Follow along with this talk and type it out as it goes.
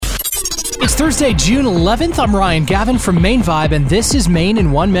It's Thursday, June 11th. I'm Ryan Gavin from Maine Vibe, and this is Maine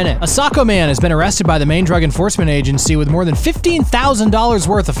in 1 minute. A Saco man has been arrested by the Maine Drug Enforcement Agency with more than $15,000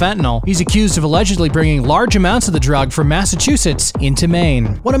 worth of fentanyl. He's accused of allegedly bringing large amounts of the drug from Massachusetts into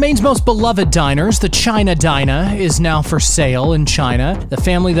Maine. One of Maine's most beloved diners, the China Diner, is now for sale in China. The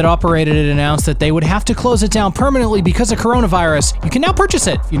family that operated it announced that they would have to close it down permanently because of coronavirus. You can now purchase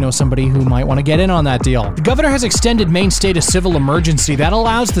it if you know somebody who might want to get in on that deal. The governor has extended Maine's state of civil emergency. That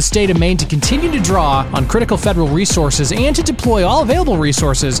allows the state of Maine to continue to draw on critical federal resources and to deploy all available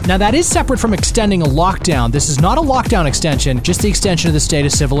resources. Now, that is separate from extending a lockdown. This is not a lockdown extension, just the extension of the state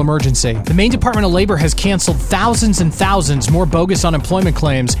of civil emergency. The Maine Department of Labor has canceled thousands and thousands more bogus unemployment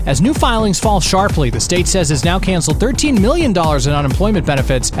claims as new filings fall sharply. The state says has now canceled $13 million in unemployment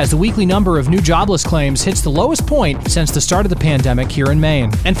benefits as the weekly number of new jobless claims hits the lowest point since the start of the pandemic here in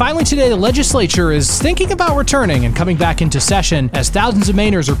Maine. And finally today, the legislature is thinking about returning and coming back into session as thousands of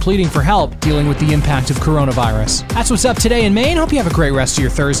Mainers are pleading for help dealing with the impact of coronavirus. That's what's up today in Maine. Hope you have a great rest of your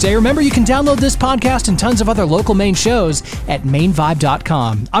Thursday. Remember, you can download this podcast and tons of other local Maine shows at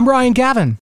mainvibe.com. I'm Ryan Gavin.